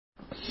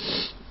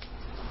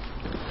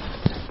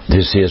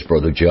This is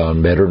Brother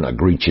John Metter, and I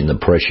greet you in the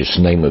precious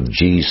name of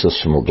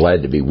Jesus, and we're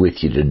glad to be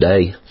with you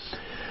today.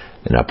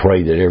 And I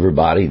pray that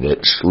everybody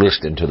that's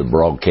listening to the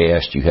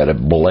broadcast, you had a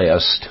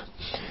blessed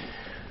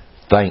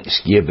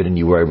Thanksgiving and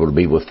you were able to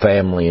be with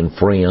family and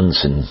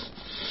friends and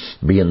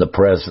be in the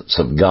presence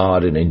of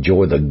God and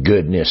enjoy the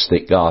goodness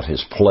that God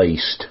has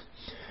placed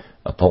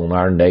upon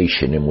our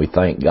nation. And we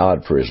thank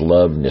God for His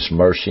love and His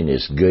mercy and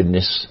His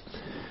goodness.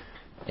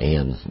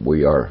 And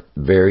we are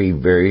very,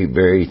 very,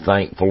 very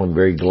thankful and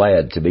very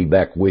glad to be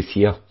back with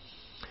you.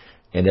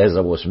 And as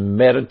I was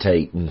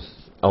meditating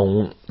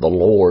on the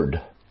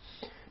Lord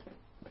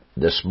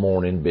this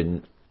morning,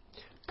 been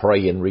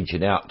praying,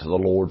 reaching out to the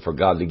Lord for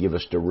God to give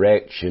us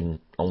direction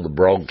on the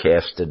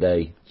broadcast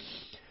today,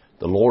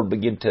 the Lord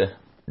began to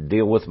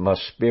deal with my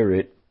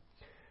spirit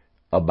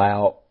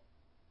about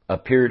a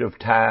period of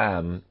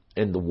time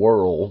in the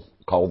world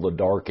called the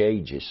Dark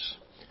Ages.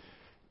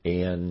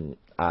 And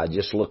I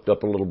just looked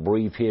up a little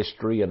brief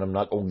history, and I'm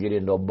not going to get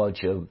into a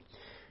bunch of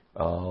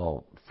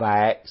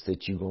facts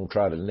that you're going to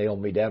try to nail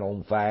me down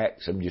on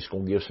facts. I'm just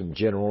going to give some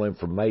general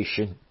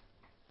information.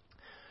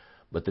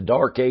 But the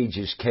Dark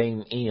Ages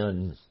came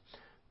in,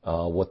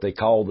 what they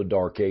call the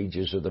Dark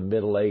Ages or the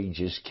Middle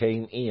Ages,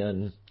 came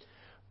in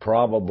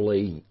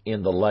probably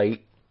in the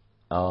late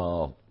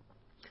 500s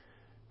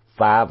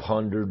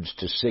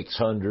to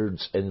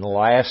 600s and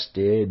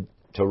lasted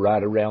to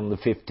right around the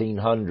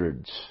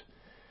 1500s.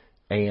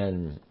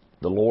 And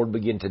the Lord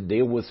began to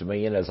deal with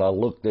me, and as I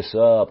looked this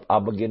up, I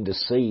began to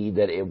see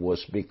that it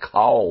was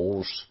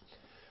because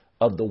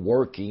of the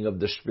working of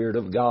the Spirit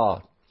of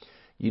God.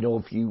 You know,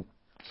 if you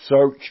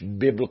search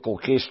biblical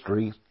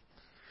history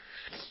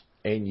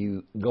and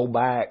you go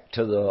back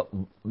to the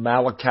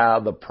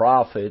Malachi the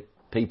prophet,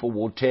 people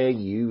will tell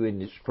you,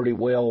 and it's pretty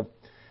well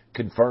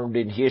confirmed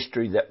in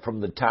history, that from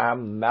the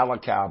time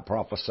Malachi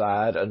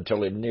prophesied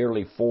until in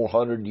nearly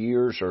 400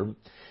 years, or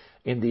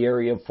in the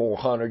area of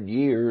 400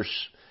 years,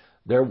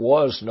 there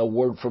was no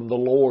word from the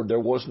Lord. There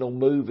was no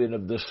moving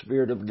of the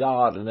Spirit of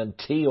God. And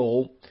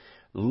until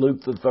Luke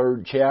the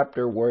 3rd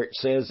chapter, where it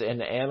says,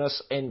 "And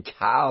Annas and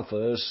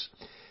Caiaphas,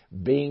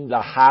 being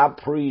the high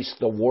priest,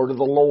 the word of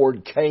the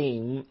Lord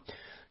came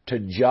to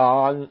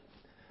John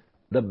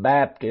the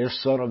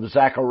Baptist, son of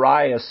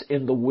Zacharias,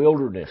 in the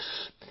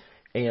wilderness."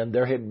 And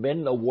there had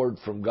been no word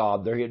from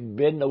God. There had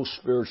been no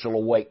spiritual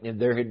awakening.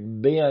 There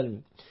had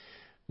been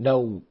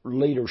no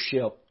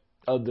leadership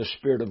of the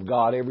Spirit of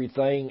God.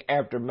 Everything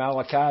after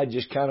Malachi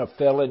just kind of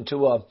fell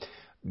into a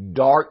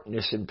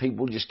darkness, and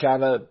people just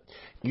kind of,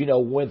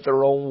 went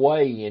their own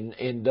way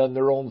and done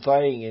their own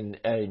thing.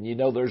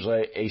 And there's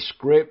a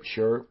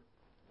scripture,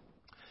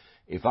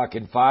 if I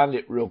can find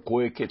it real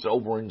quick, it's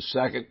over in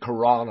 2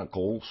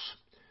 Chronicles,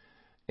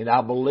 and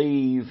I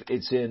believe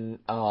it's in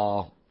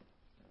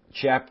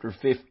chapter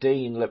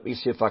 15. Let me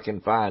see if I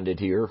can find it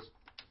here.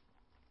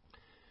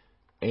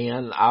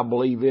 And I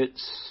believe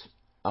it's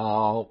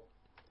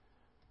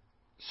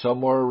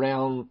somewhere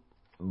around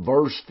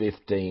verse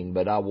 15,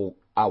 but I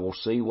will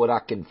see what I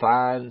can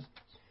find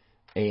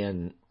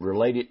and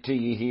relate it to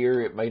you here.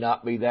 It may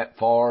not be that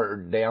far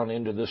down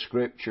into the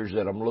scriptures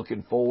that I'm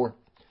looking for.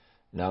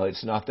 No,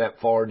 it's not that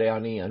far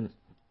down in.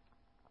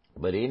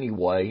 But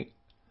anyway,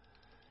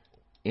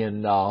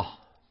 in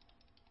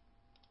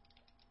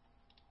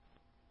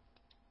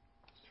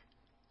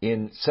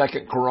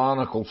 2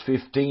 Chronicles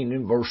 15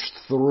 in verse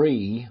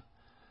 3,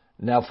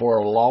 "Now for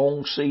a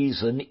long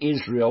season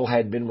Israel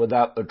had been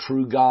without the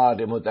true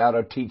God, and without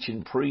a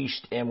teaching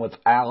priest, and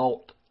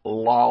without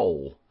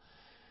law."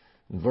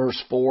 Verse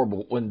 4,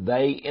 "But when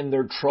they in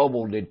their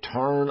trouble did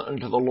turn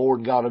unto the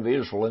Lord God of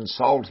Israel, and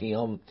sought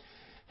Him,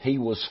 He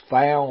was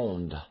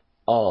found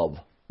of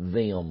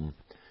them.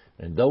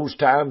 In those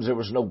times there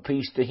was no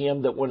peace to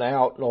him that went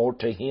out, nor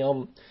to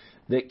him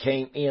that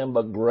came in,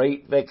 but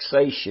great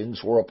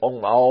vexations were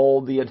upon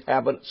all the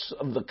inhabitants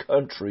of the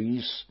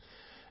countries.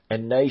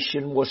 And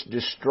nation was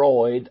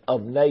destroyed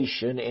of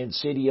nation, and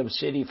city of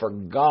city, for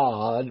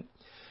God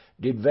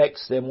did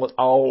vex them with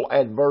all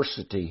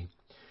adversity.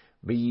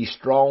 Be ye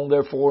strong,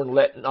 therefore, and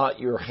let not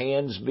your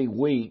hands be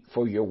weak,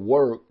 for your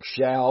work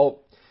shall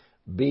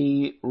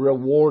be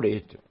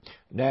rewarded."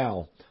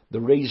 Now,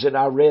 the reason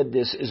I read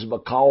this is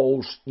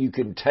because you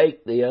can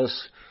take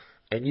this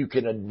and you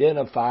can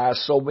identify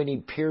so many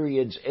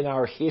periods in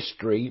our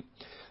history.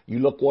 You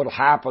look what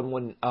happened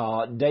when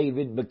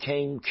David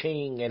became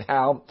king, and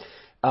how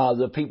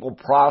the people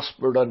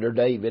prospered under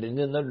David, and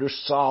then under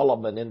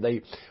Solomon, and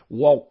they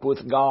walked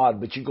with God.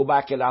 But you go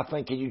back and I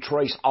think and you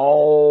trace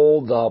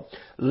all the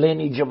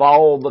lineage of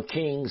all the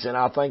kings, and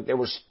I think there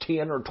was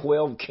 10 or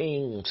 12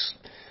 kings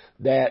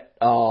that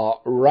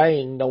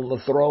reigned on the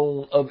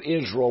throne of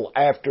Israel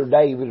after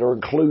David, or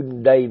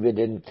including David,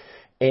 and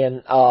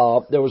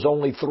there was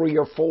only 3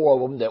 or 4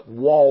 of them that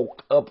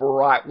walked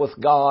upright with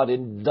God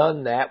and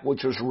done that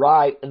which was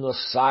right in the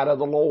sight of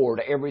the Lord.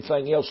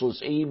 Everything else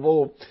was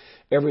evil.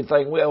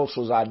 Everything else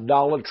was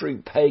idolatry,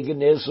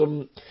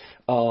 paganism,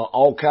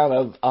 all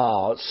kind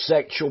of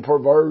sexual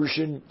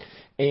perversion.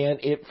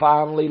 and it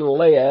finally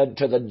led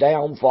to the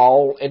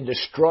downfall and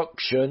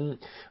destruction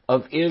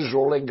of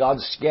Israel, and God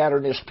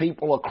scattered His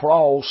people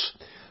across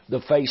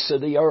the face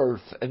of the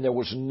earth, and there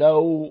was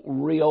no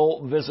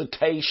real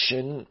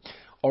visitation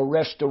or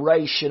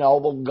restoration,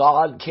 although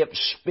God kept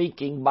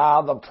speaking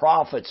by the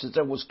prophets that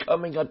there was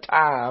coming a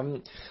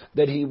time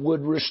that He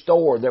would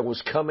restore. There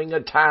was coming a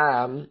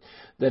time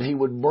that He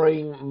would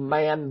bring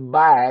man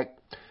back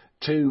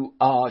to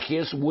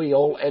His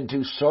will and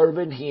to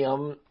serving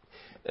Him.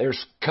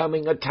 There's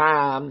coming a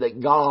time that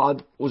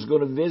God was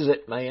going to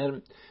visit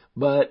man,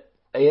 but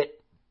it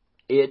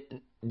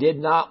did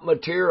not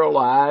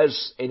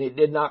materialize, and it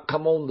did not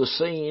come on the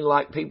scene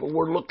like people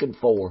were looking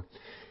for.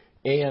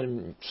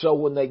 And so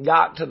when they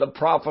got to the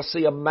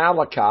prophecy of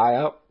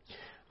Malachi,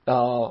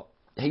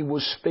 he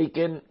was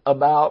speaking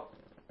about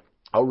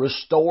a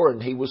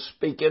restoring. He was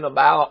speaking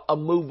about a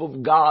move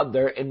of God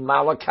there in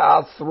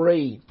Malachi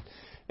 3.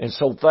 And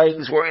so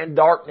things were in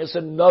darkness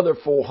another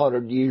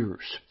 400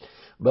 years.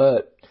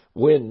 But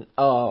when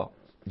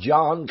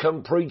John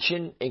come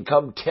preaching and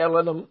come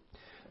telling them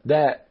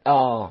that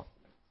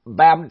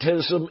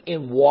baptism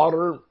in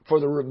water for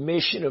the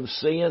remission of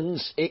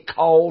sins, it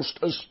caused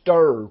a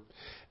stir.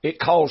 It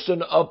caused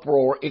an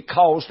uproar. It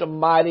caused a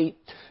mighty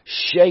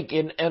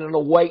shaking and an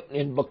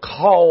awakening,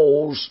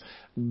 because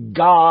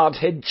God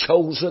had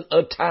chosen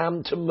a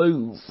time to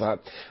move.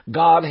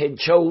 God had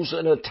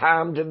chosen a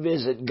time to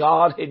visit.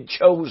 God had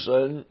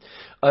chosen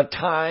a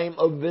time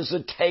of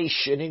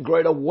visitation and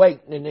great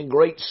awakening and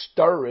great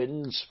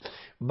stirrings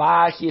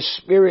by His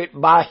Spirit,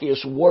 by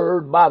His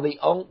Word, by the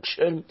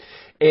unction.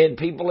 And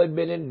people had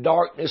been in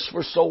darkness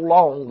for so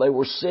long. They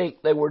were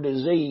sick. They were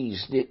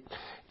diseased. It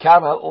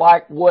kind of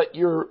like what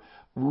you're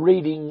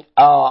reading,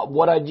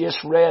 what I just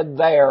read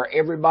there.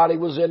 Everybody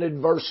was in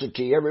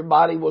adversity.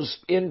 Everybody was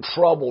in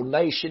trouble.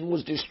 Nation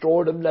was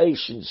destroyed of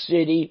nation.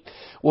 City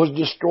was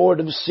destroyed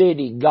of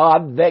city.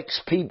 God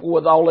vexed people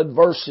with all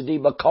adversity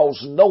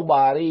because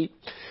nobody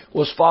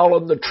was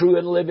following the true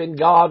and living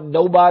God.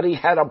 Nobody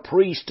had a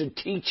priest to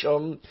teach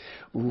them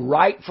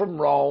right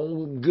from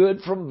wrong,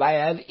 good from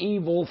bad,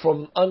 evil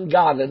from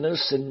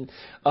ungodliness, and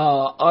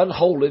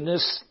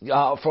unholiness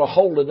for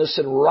holiness,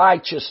 and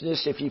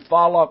righteousness. If you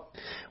follow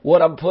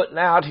what I'm putting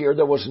out here,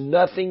 there was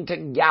nothing to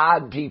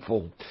guide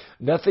people,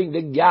 nothing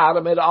to guide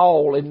them at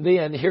all. And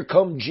then here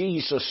come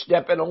Jesus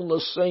stepping on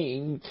the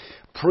scene,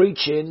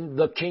 preaching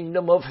the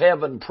kingdom of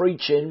heaven,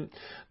 preaching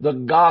the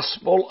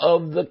gospel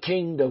of the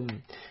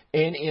kingdom.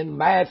 And in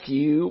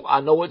Matthew,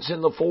 I know it's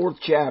in the 4th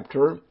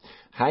chapter,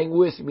 hang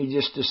with me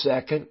just a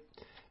second,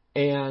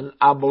 and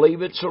I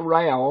believe it's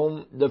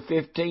around the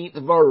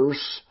 15th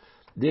verse.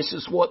 This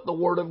is what the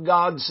Word of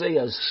God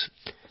says.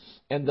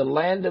 And the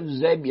land of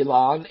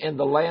Zebulun and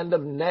the land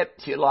of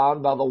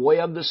Nephtali by the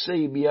way of the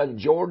sea beyond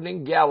Jordan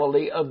and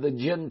Galilee of the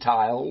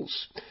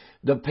Gentiles,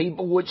 the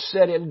people which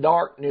sat in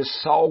darkness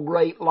saw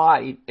great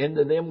light, and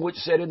to them which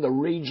sat in the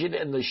region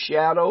and the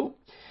shadow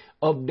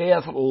of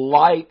death,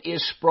 light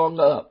is sprung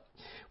up.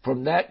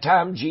 From that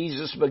time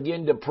Jesus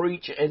began to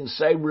preach and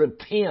say,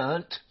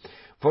 Repent,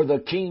 for the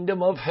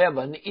kingdom of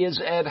heaven is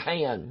at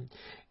hand.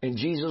 And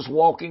Jesus,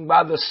 walking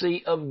by the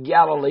Sea of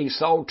Galilee,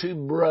 saw two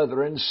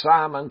brethren,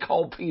 Simon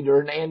called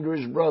Peter, and Andrew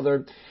his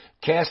brother,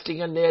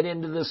 casting a net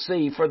into the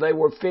sea, for they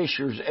were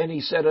fishers. And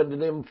He said unto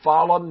them,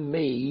 Follow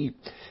me,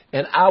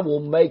 and I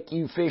will make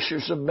you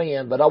fishers of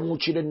men. But I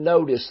want you to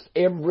notice,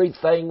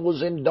 everything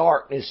was in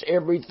darkness.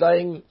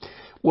 Everything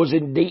was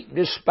in deep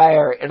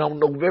despair. And on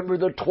November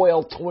the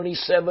 12th,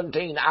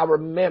 2017, I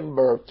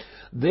remember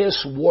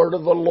this word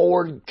of the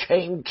Lord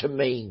came to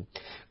me.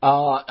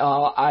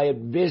 I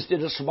had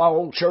visited a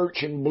small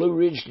church in Blue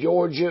Ridge,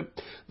 Georgia.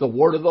 The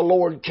word of the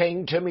Lord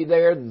came to me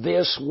there.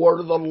 This word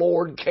of the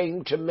Lord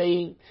came to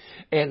me.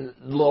 And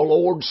the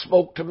Lord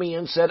spoke to me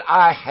and said,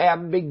 I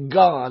have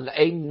begun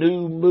a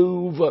new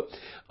move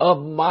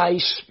of my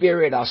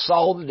Spirit. I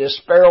saw the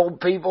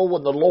despaired people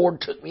when the Lord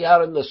took me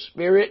out in the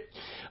Spirit.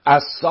 I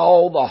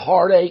saw the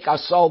heartache. I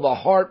saw the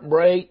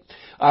heartbreak.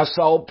 I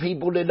saw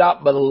people did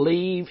not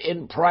believe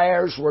in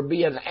prayers were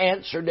being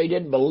answered. They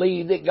didn't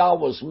believe that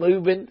God was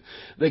moving.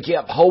 They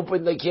kept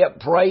hoping, they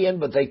kept praying,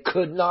 but they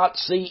could not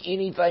see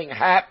anything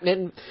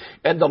happening.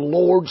 And the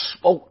Lord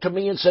spoke to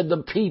me and said,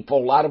 the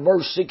people, out of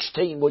verse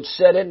 16, which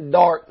sat in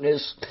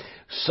darkness,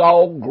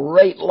 saw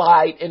great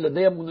light. And to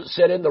them that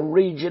sat in the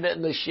region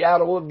and the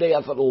shadow of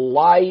death,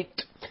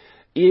 light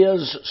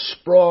is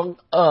sprung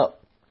up.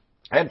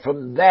 And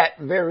from that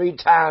very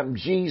time,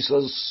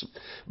 Jesus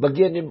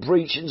began to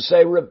preach and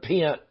say,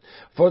 Repent,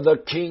 for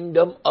the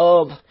kingdom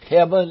of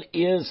heaven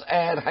is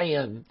at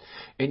hand.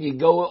 And you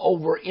go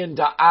over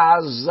into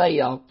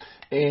Isaiah,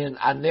 and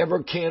I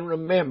never can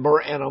remember,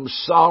 and I'm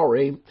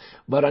sorry,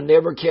 but I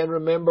never can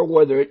remember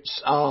whether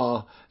it's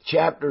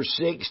chapter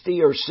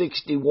 60 or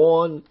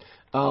 61,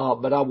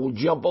 but I will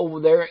jump over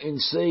there and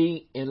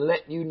see and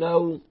let you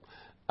know.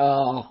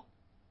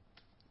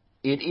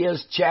 It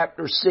is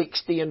chapter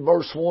 60 and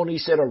verse 1. He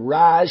said,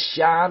 Arise,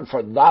 shine,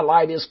 for thy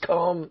light is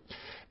come,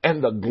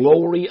 and the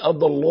glory of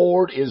the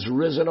Lord is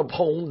risen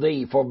upon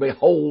thee. For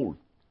behold,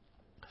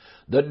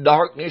 The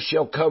darkness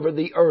shall cover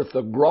the earth,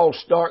 the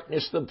gross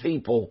darkness the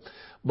people.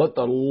 But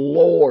the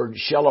Lord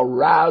shall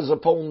arise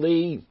upon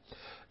thee,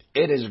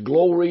 and His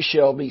glory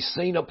shall be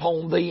seen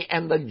upon thee,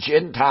 and the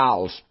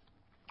Gentiles,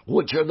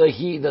 which are the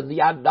heathen,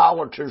 the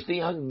idolaters, the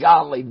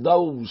ungodly,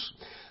 those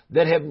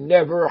that have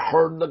never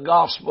heard the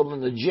gospel,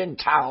 and the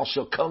Gentiles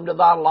shall come to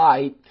thy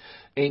light,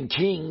 and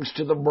kings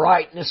to the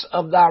brightness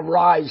of thy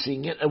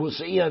rising. It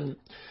was in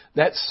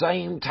that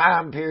same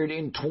time period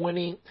in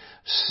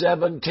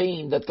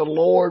 2017 that the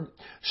Lord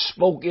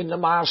spoke into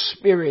my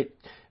spirit,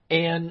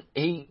 and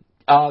He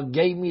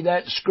gave me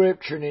that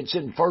scripture, and it's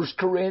in 1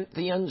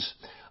 Corinthians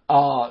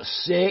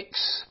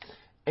 6,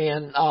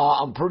 and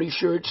I'm pretty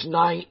sure it's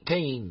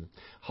 19.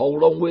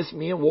 Hold on with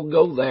me and we'll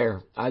go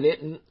there. I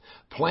didn't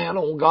plan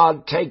on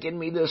God taking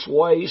me this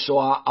way, so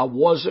I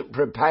wasn't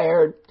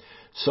prepared.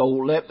 So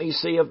let me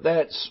see if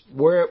that's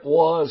where it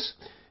was,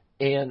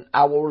 and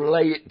I will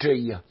relay it to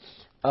you.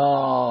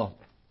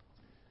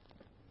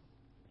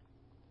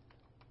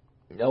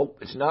 Nope,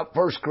 it's not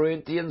 1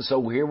 Corinthians,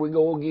 so here we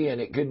go again.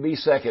 It could be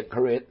 2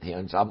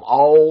 Corinthians. I'm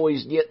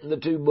always getting the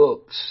two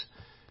books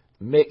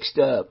mixed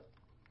up.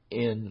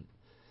 And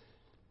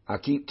I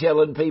keep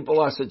telling people,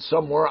 I said,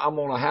 somewhere I'm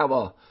going to have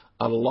a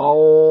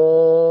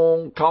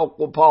long talk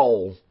with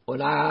Paul.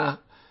 When I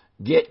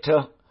get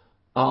to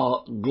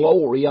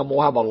glory, I'm going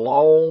to have a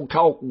long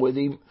talk with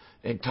him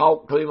and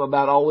talk to him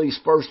about all these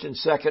first and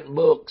second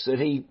books that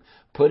he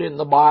put in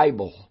the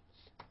Bible.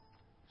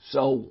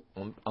 So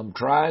I'm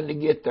trying to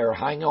get there.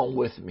 Hang on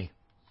with me.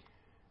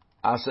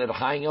 I said,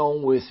 hang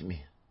on with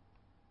me.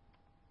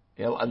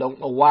 I don't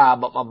know why,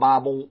 but my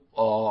Bible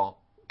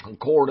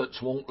concordance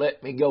won't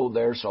let me go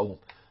there. So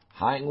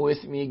hang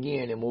with me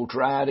again, and we'll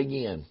try it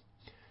again.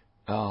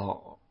 But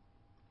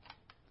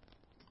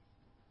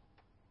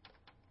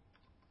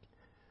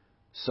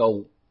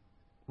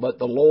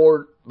the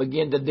Lord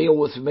began to deal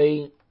with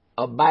me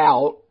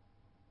about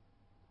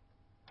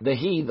the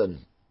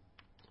heathen.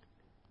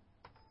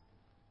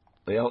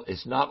 Well,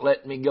 it's not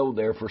letting me go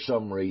there for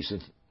some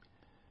reason.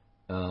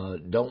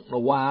 Don't know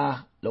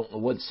why. Don't know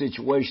what the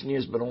situation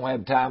is, but I don't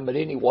have time. But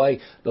anyway,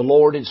 the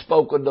Lord had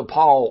spoken to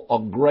Paul, a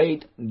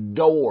great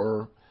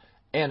door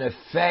and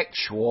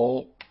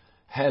effectual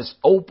has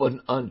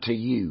opened unto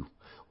you.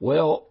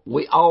 Well,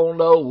 we all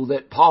know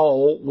that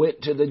Paul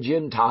went to the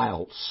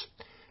Gentiles.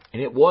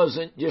 And it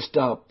wasn't just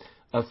a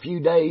few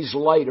days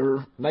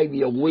later,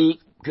 maybe a week,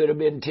 could have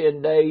been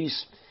 10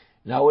 days.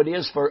 No,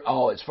 it's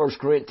 1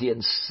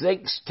 Corinthians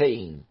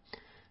 16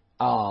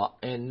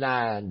 and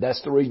 9.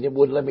 That's the reason it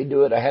wouldn't let me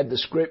do it. I had the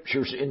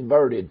scriptures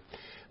inverted.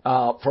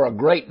 For a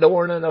great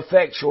door and an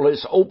effectual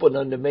is opened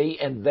unto me,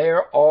 and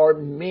there are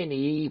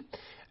many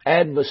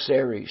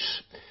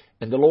adversaries.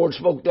 And the Lord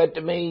spoke that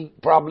to me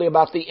probably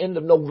about the end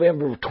of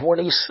November of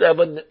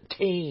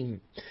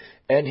 2017.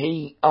 And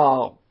He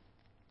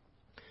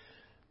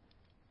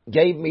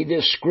gave me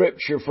this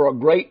scripture, for a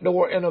great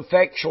door and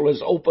effectual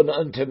is open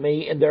unto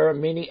me, and there are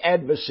many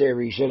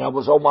adversaries. And I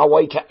was on my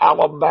way to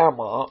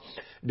Alabama,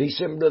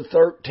 December the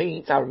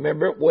 13th. I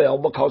remember it well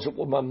because it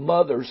was my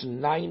mother's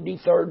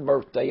 93rd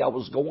birthday. I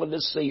was going to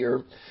see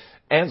her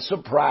and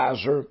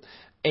surprise her.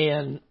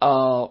 And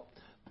on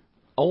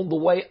the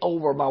way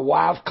over, my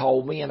wife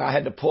called me, and I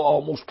had to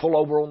almost pull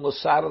over on the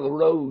side of the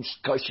road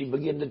because she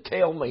began to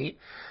tell me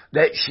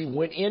that she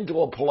went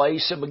into a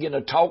place and began to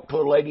talk to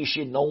a lady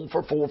she'd known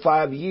for 4 or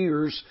 5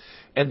 years,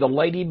 and the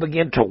lady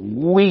began to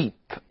weep,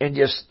 and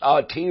just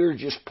tears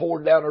just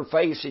poured down her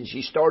face, and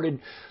she started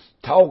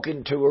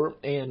talking to her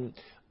and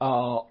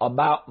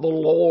about the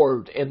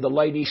Lord, and the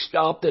lady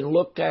stopped and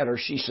looked at her.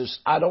 She says,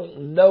 I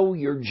don't know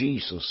your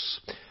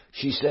Jesus.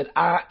 She said,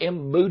 I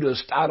am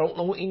Buddhist. I don't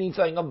know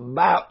anything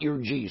about your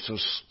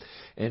Jesus.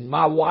 And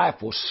my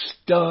wife was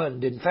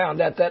stunned and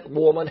found out that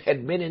woman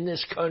had been in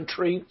this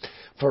country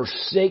for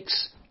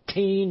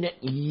 16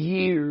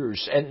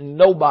 years, and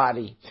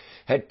nobody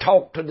had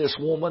talked to this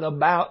woman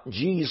about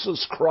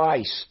Jesus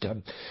Christ.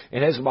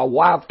 And as my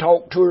wife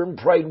talked to her and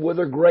prayed with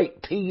her,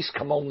 great peace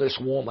come on this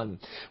woman.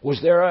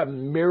 Was there a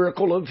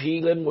miracle of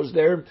healing? Was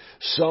there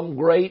some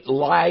great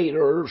light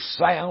or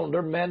sound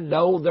or man?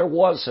 No, there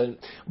wasn't.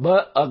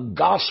 But a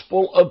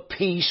gospel of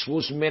peace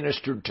was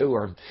ministered to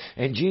her.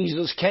 And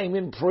Jesus came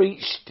and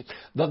preached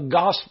the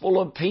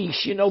gospel of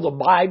peace. You know, the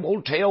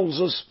Bible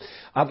tells us,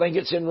 I think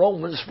it's in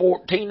Romans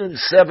 14 and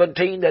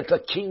 17, that the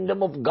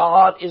kingdom of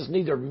God is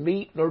neither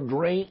meat nor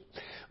drink,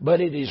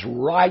 but it is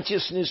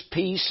righteousness,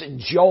 peace, and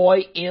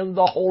joy in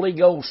the Holy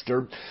Ghost,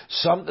 or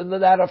something to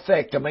that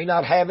effect. I may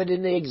not have it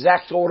in the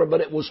exact order, but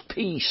it was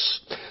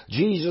peace.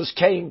 Jesus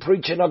came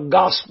preaching a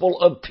gospel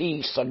of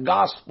peace, a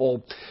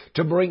gospel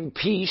to bring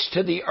peace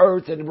to the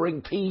earth and to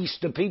bring peace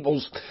to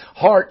people's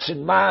hearts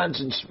and minds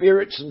and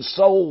spirits and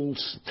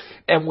souls.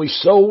 And we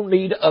so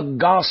need a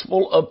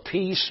gospel of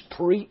peace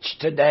preached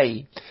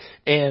today.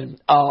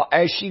 And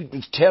as she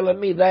was telling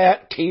me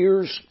that,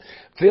 tears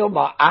filled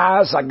my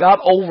eyes. I got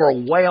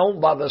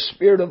overwhelmed by the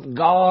Spirit of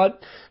God.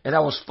 And I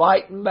was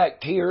fighting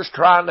back tears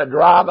trying to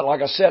drive. And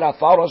like I said, I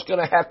thought I was going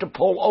to have to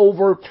pull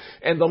over.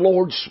 And the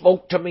Lord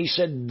spoke to me,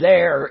 said,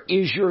 there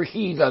is your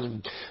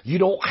heathen. You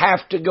don't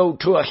have to go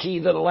to a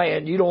heathen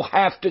land. You don't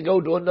have to go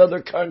to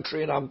another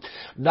country. And I'm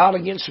not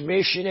against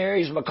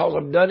missionaries because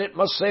I've done it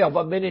myself.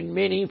 I've been in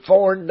many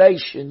foreign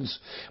nations.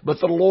 But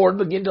the Lord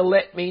began to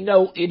let me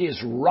know it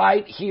is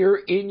right here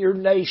in your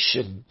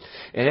nation.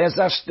 And as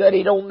I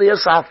studied on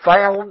this, I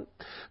found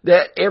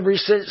that ever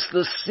since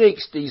the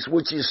 60s,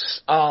 which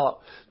is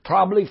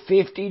probably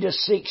 50 to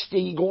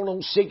 60, going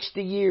on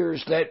 60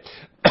 years, that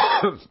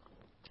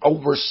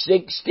over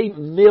 60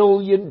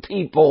 million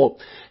people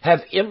have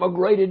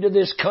immigrated to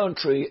this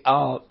country.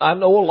 I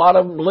know a lot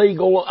of them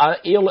legal,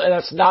 and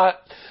that's not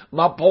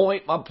my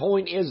point. My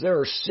point is there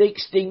are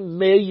 60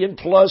 million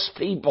plus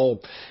people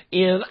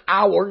in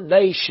our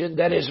nation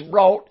that has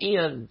brought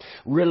in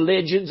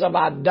religions of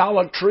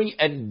idolatry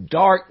and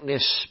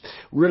darkness,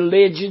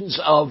 religions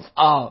of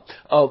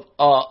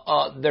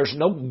there's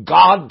no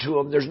God to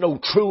them. There's no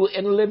true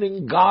and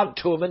living God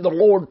to them. And the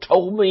Lord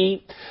told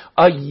me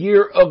a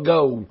year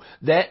ago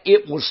that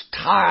it was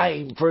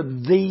time for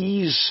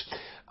these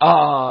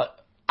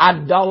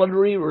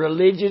idolatry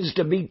religions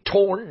to be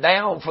torn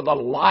down, for the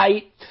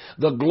light,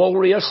 the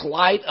glorious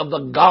light of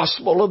the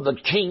gospel of the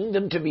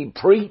kingdom to be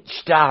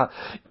preached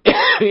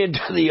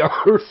into the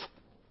earth.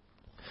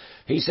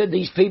 He said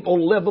these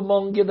people live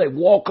among you, they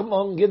walk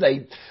among you,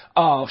 they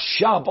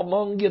shop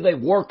among you, they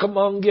work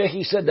among you.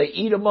 He said they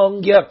eat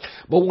among you,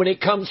 but when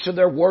it comes to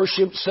their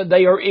worship, said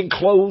they are in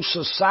closed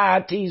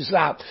societies,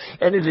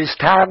 and it is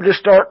time to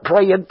start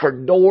praying for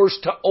doors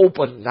to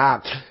open.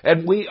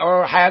 And we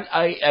had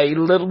a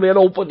little bit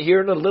open here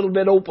and a little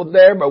bit open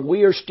there, but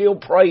we are still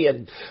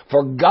praying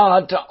for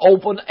God to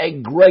open a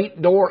great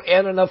door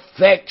and an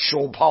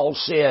effectual, Paul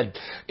said,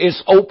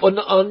 is open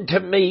unto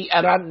me,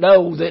 and I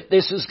know that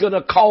this is going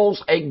to cause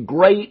a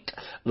great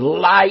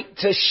light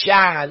to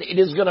shine. It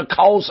is going to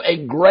cause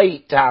a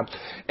great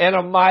and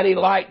a mighty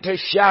light to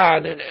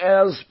shine. And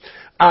as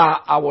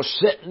I was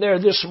sitting there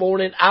this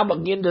morning, I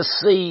began to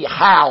see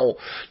how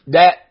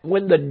that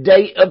when the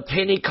day of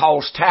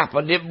Pentecost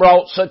happened, it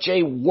brought such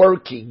a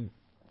working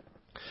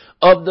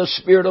of the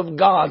Spirit of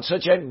God,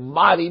 such a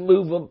mighty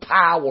move of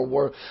power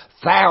where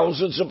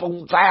thousands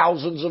upon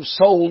thousands of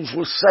souls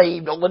were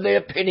saved. On the day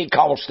of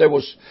Pentecost, there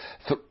was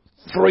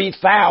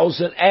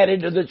 3,000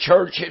 added to the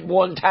church at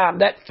one time.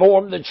 That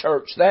formed the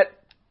church. That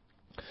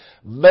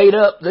made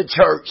up the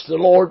church. The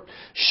Lord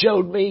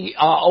showed me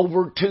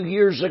over 2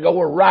 years ago,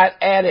 or right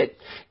at it,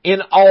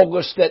 in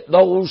August, that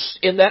those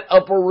in that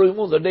upper room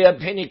on the day of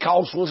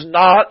Pentecost was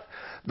not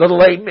the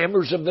lay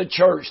members of the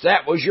church.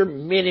 That was your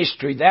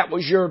ministry. That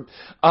was your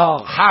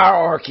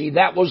hierarchy.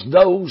 That was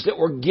those that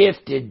were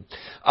gifted.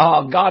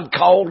 God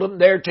called them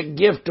there to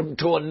gift them,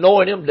 to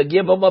anoint them, to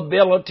give them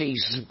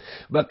abilities.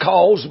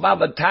 Because by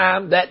the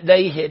time that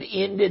day had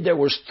ended, there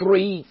was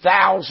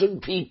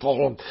 3,000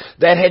 people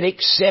that had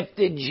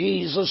accepted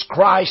Jesus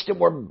Christ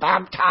and were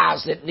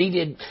baptized, that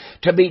needed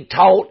to be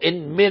taught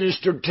and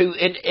ministered to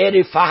and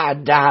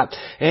edified.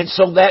 And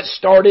so that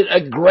started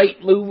a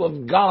great move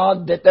of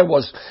God, that there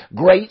was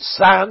great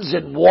signs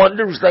and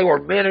wonders. They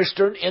were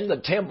ministering in the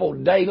temple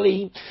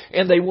daily,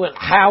 and they went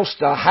house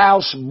to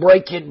house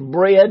breaking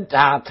bread,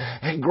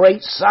 and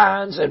great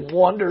signs and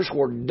wonders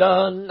were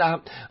done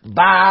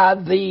by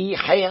the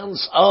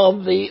hands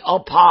of the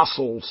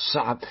apostles.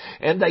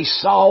 And they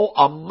saw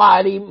a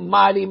mighty,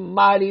 mighty,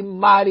 mighty,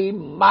 mighty,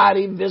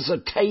 mighty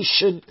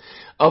visitation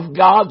of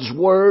God's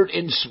Word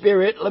in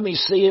Spirit. Let me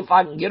see if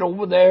I can get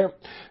over there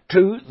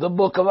to the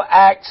book of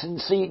Acts and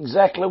see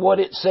exactly what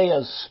it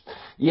says.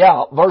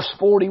 Yeah, verse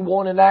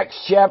 41 in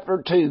Acts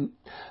chapter 2.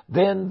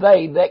 Then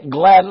they that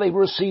gladly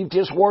received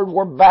His word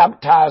were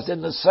baptized.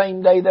 In the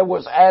same day there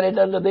was added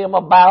unto them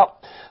about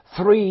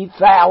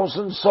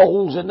 3,000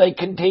 souls, and they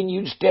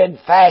continued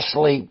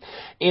steadfastly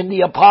in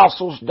the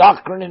apostles'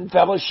 doctrine and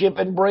fellowship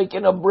and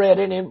breaking of bread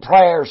and in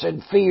prayers,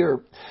 and fear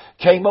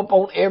came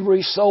upon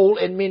every soul,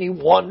 and many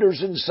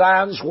wonders and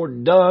signs were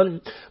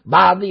done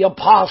by the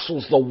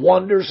apostles. The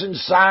wonders and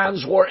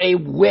signs were a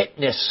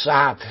witness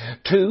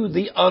to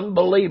the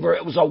unbeliever.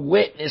 It was a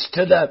witness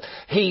to the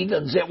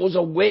heathens. It was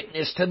a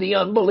witness to the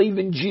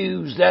unbelieving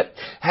Jews that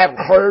have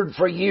heard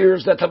for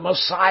years that the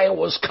Messiah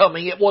was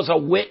coming. It was a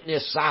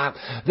witness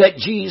that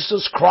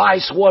Jesus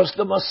Christ was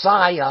the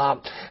Messiah,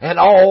 and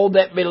all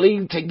that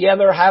believed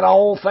together had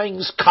all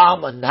things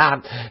common.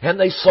 And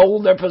they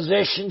sold their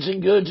possessions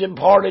and goods and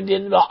parted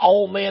into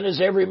all men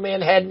as every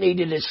man had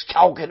needed. It's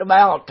talking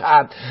about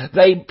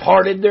they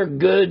parted their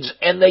goods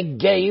and they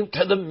gave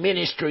to the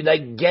ministry. They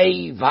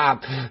gave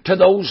to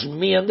those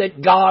men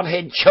that God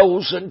had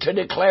chosen to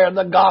declare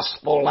the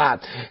gospel.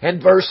 And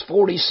And verse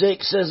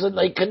 46 says, and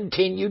they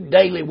continued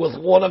daily with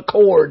one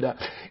accord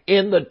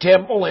in the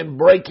temple, and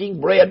breaking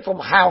bread from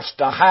house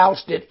to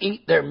house did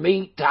eat their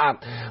meat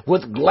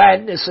with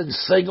gladness and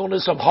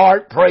singleness of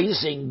heart,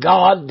 praising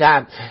God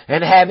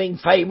and having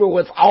favor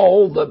with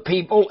all the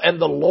people.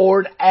 And the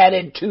Lord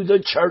added to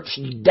the church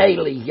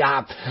daily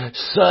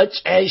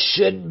such as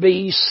should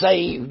be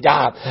saved.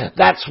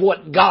 That's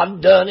what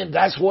God done, and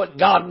that's what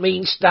God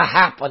means to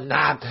happen.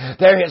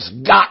 There has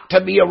got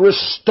to be a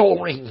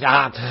restoring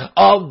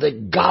of the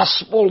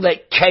gospel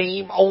that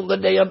came on the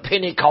day of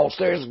Pentecost.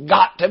 There's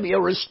got to be a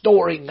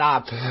restoring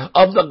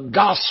of the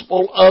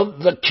gospel of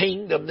the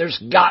kingdom.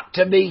 There's got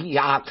to be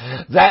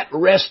that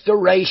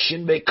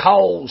restoration,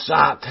 because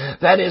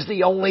that is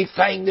the only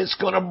thing that's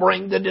going to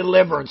bring the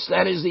deliverance.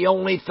 That is the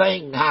only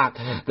thing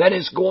that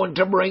is going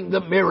to bring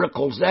the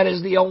miracles. That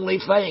is the only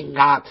thing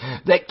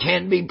that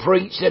can be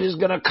preached, that is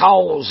going to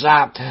cause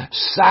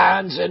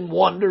signs and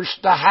wonders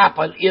to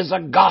happen, is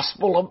a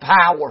gospel of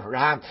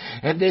power.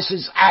 And this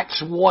is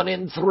Acts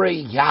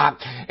 1:3.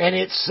 And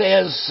it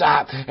says,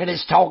 and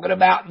it's talking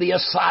about the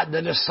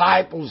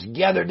disciples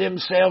gathered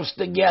themselves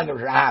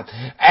together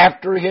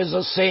after His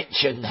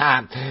ascension.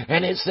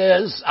 And it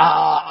says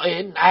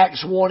in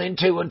Acts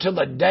 1:2, until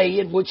the day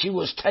in which He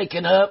was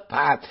taken up,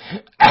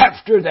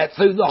 after that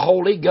through the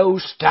Holy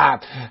Ghost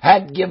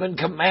had given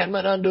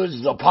commandment unto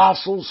His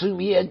apostles whom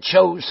He had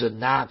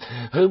chosen,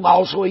 whom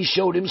also He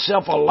showed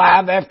Himself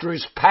alive after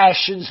His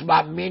passions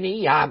by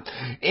many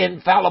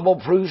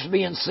infallible proofs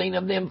being seen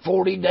of them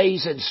 40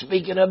 days, and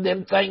speaking of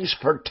them things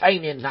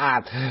pertaining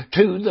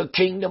to the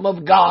kingdom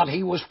of God.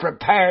 He was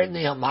preparing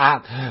them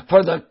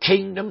for the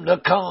kingdom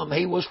to come.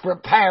 He was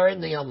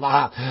preparing them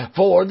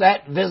for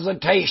that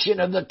visitation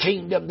of the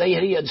kingdom that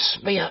He had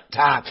spent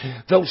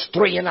those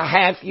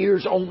 3.5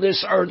 years on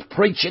this earth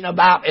preaching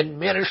about and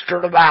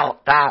ministering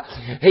about.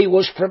 He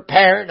was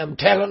preparing them,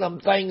 telling them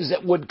things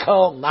that would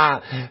come,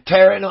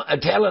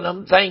 telling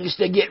them things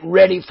to get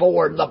ready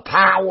for, the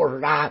power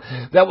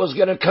that was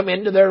going to come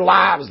into their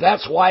lives.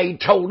 That's why He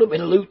told them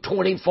in Luke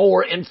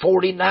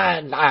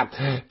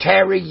 24:49,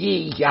 tarry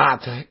ye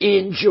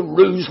in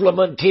Jerusalem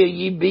until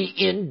ye be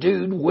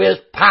endued with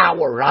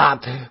power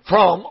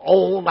from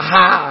on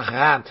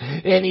high.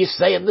 And He's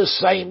saying the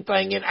same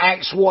thing in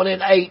Acts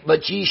 1:8,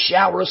 but ye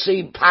shall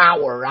receive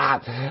power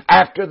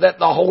after that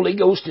the Holy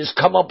Ghost is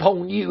come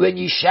upon you, and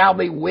ye shall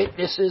be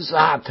witnesses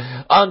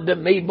unto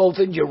me both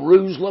in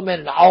Jerusalem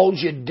and in all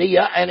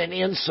Judea and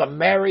in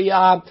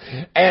Samaria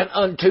and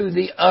unto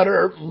the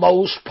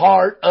uttermost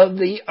part of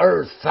the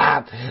earth.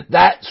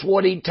 That's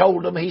what He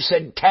told them. He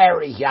said,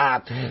 tarry,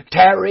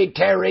 tarry,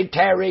 tarry,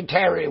 tarry,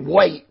 tarry,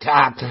 wait,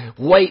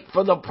 wait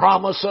for the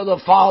promise of the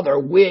Father,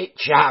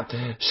 which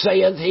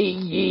saith He,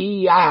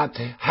 ye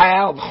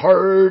have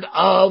heard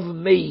of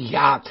me.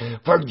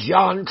 For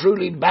John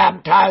truly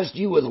baptized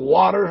you with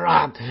water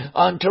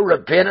unto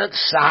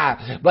repentance,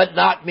 but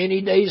not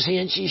many days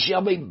hence ye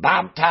shall be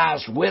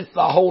baptized with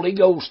the Holy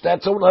Ghost.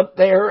 That's on up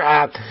there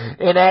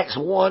in Acts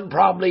 1,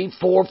 probably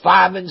 4,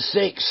 5, and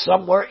 6,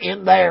 somewhere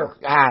in there.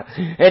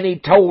 And He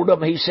told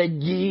them, He said,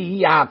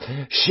 ye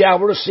shall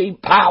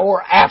receive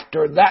power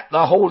after that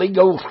the Holy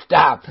Ghost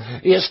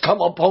is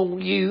come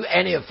upon you.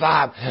 And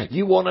if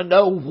you want to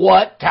know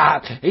what,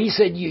 He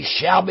said, you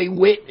shall be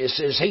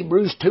witnesses.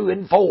 Hebrews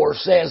 2:4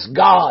 says,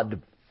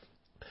 God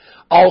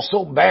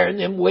also bearing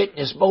them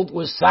witness both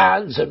with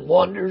signs and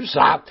wonders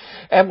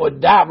and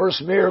with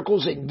diverse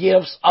miracles and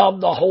gifts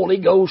of the Holy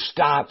Ghost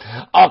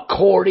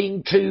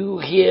according to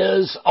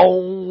His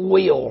own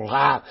will.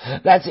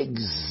 That's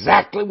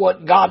exactly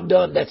what God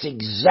done. That's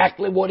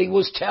exactly what He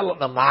was telling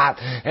them.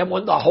 And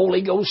when the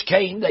Holy Ghost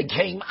came, they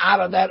came out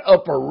of that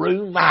upper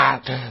room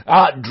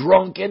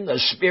drunk in the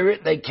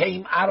Spirit. They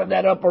came out of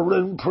that upper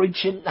room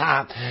preaching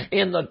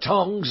in the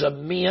tongues of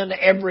men.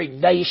 Every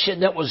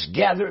nation that was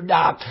gathered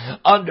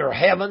under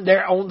heaven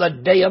there on the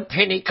day of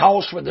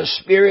Pentecost, where the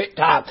Spirit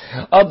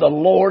of the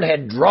Lord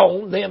had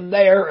drawn them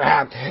there.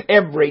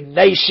 Every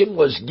nation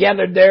was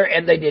gathered there,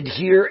 and they did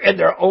hear in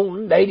their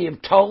own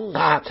native tongue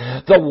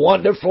the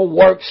wonderful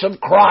works of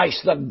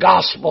Christ. The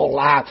gospel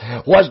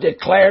was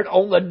declared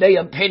on the day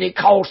of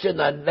Pentecost in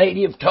the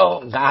native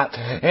tongue,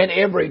 and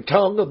every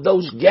tongue of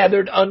those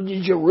gathered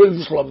unto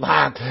Jerusalem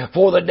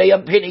for the day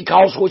of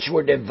Pentecost, which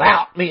were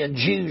devout men,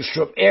 Jews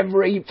from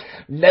every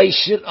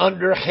nation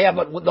under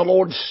heaven, when the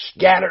Lord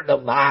scattered them.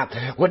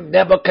 When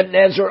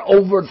Nebuchadnezzar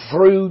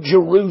overthrew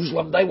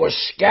Jerusalem, they were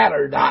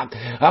scattered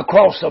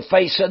across the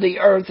face of the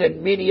earth,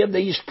 and many of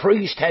these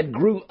priests had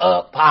grew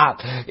up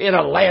in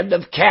a land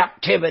of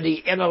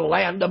captivity, in a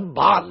land of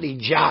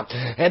bondage,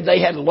 and they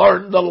had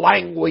learned the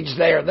language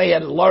there. They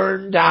had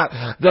learned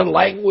the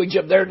language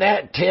of their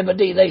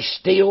nativity. They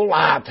still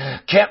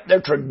kept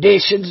their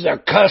traditions, their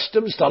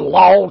customs, the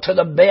law to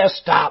the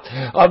best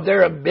of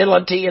their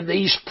ability, and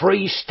these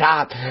priests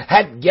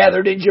had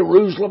gathered in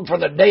Jerusalem for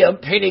the day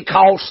of Pentecost.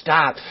 Pentecost,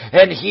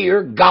 and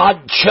here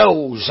God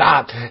chose.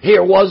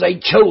 Here was a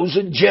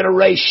chosen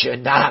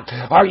generation.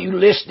 Are you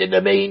listening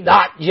to me?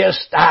 Not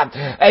just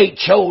a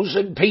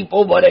chosen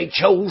people, but a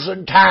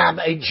chosen time.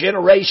 A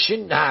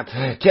generation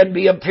can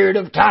be a period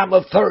of time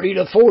of 30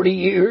 to 40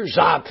 years,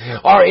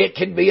 or it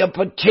can be a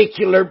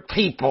particular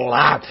people.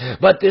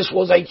 But this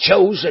was a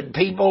chosen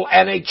people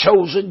and a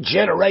chosen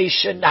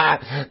generation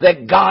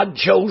that God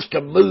chose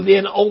to move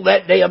in on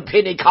that day of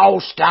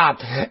Pentecost,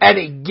 and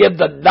He give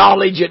the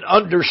knowledge and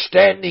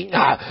understanding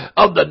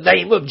of the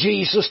name of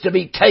Jesus to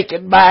be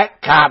taken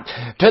back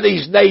to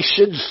these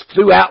nations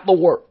throughout the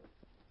world.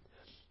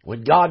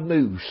 When God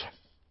moves,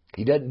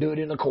 He doesn't do it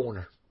in a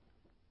corner.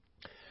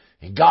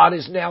 And God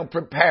is now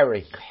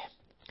preparing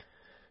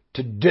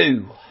to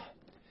do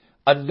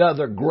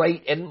another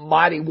great and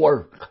mighty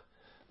work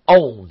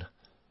on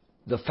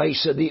the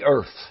face of the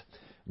earth.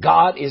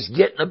 God is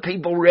getting the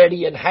people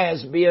ready and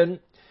has been.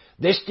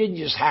 This didn't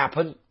just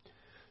happen.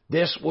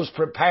 This was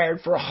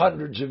prepared for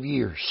hundreds of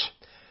years.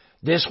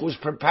 This was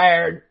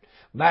prepared.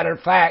 Matter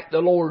of fact, the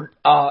Lord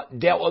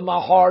dealt with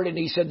my heart, and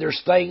He said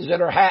there's things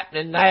that are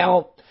happening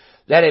now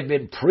that have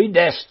been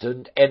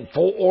predestined and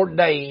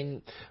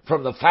foreordained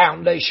from the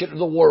foundation of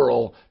the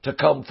world to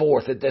come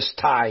forth at this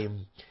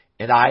time.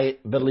 And I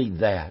believe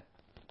that.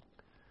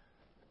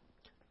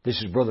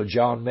 This is Brother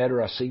John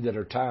Metter. I see that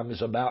our time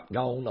is about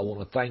gone. I want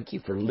to thank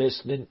you for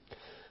listening.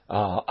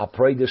 I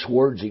pray this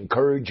word's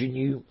encouraging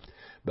you,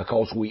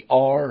 because we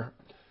are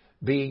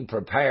being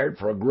prepared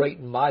for a great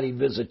and mighty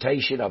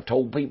visitation. I've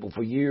told people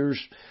for years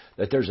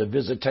that there's a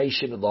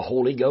visitation of the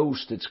Holy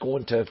Ghost that's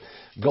going to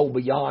go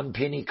beyond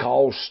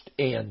Pentecost.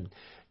 And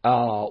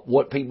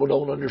what people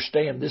don't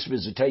understand, this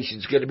visitation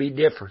is going to be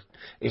different.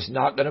 It's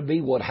not going to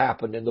be what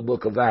happened in the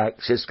book of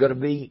Acts. It's going to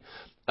be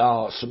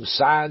some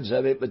signs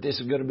of it, but this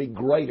is going to be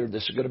greater.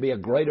 This is going to be a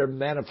greater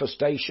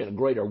manifestation, a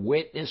greater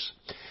witness,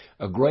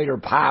 a greater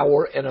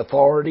power and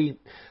authority.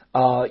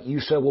 You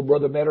say, well,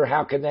 Brother Metter,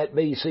 how can that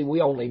be? See, we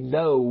only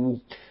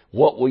know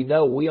what we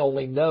know. We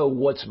only know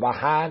what's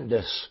behind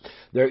us.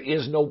 There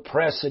is no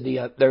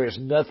precedent. There is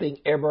nothing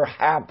ever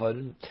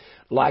happened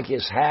like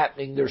it's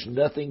happening. There's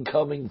nothing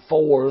coming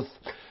forth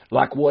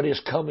like what is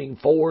coming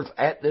forth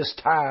at this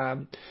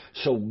time.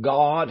 So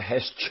God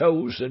has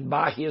chosen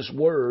by His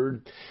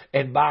Word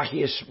and by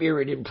His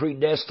Spirit and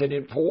predestined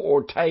and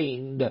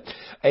foreordained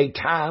a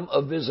time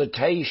of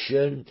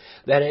visitation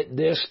that at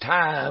this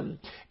time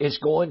is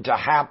going to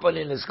happen,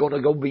 and it's going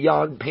to go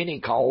beyond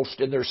Pentecost.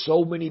 And there's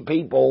so many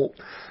people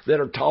that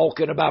are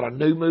talking about a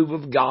new move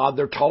of God.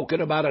 They're talking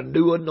about a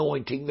new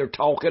anointing. They're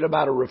talking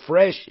about a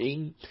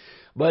refreshing.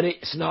 But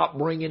it's not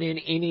bringing in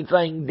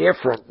anything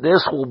different.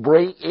 This will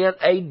bring in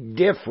a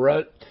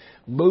different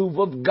move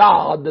of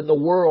God than the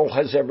world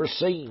has ever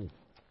seen.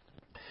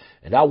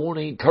 And I want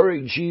to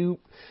encourage you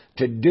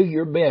to do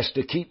your best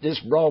to keep this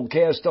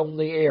broadcast on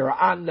the air.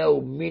 I know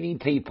many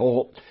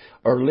people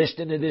are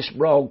listening to this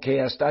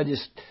broadcast. I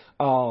just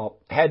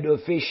had to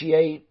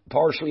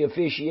partially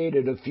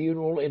officiated a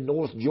funeral in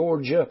North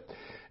Georgia.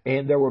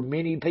 And there were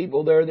many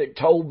people there that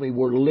told me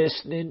we're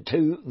listening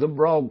to the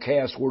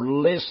broadcast. We're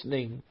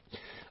listening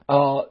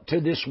to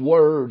this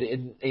word.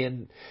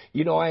 And,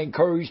 you know, I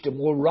encouraged them,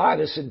 well, write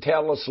us and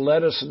tell us,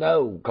 let us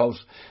know.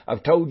 Because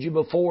I've told you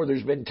before,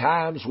 there's been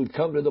times we've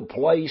come to the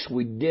place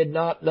we did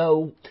not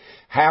know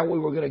how we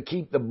were going to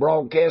keep the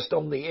broadcast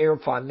on the air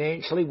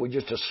financially. We're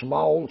just a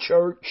small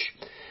church.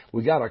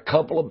 We got a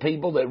couple of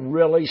people that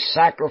really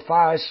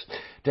sacrifice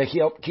to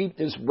help keep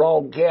this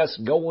broadcast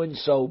going.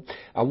 So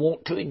I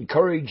want to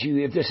encourage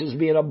you, if this is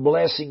being a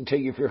blessing to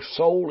you, if your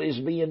soul is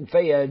being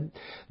fed,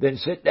 then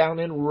sit down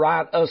and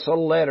write us a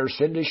letter.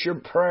 Send us your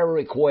prayer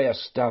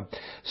request.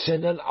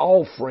 Send an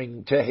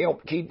offering to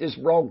help keep this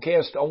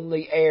broadcast on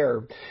the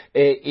air.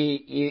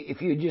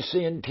 If you just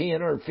send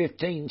 $10 or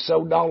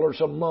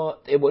 $15 a month,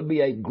 it would be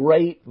a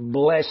great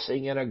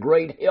blessing and a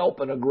great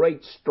help and a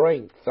great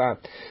strength.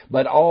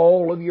 But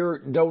all of your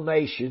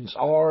donations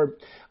are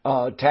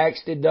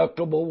tax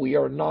deductible. We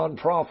are a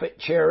non-profit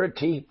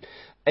charity,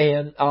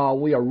 and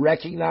we are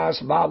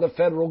recognized by the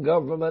federal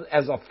government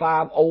as a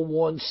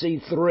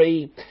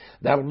 501c3.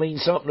 That'll mean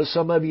something to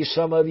some of you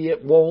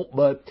it won't,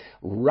 but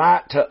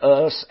write to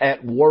us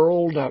at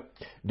World,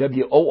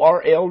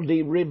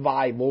 WORLD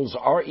Revivals,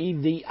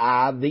 REVIVALS,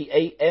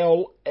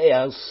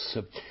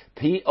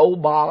 P.O.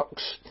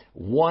 Box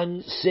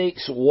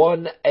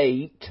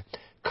 1618,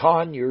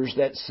 Conyers,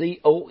 that's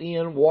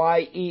CONYERS,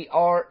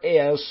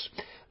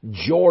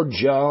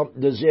 Georgia.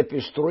 The zip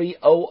is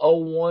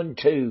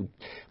 30012.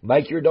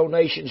 Make your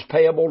donations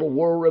payable to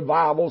World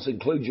Revivals.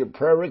 Include your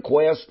prayer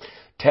requests.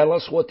 Tell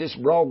us what this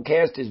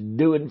broadcast is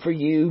doing for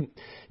you.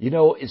 You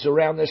know, it's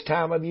around this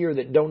time of year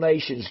that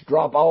donations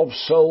drop off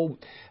so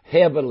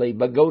heavily.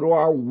 But go to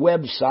our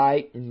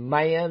website,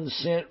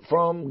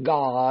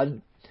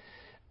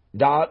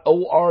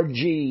 mansentfromgod.org,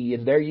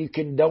 and there you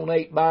can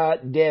donate by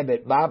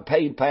debit, by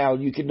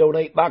PayPal. You can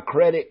donate by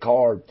credit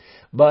card.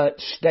 But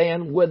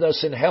stand with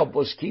us and help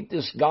us keep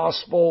this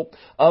gospel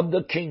of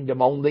the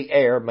kingdom on the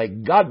air. May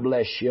God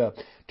bless you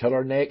till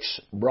our next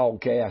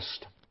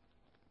broadcast.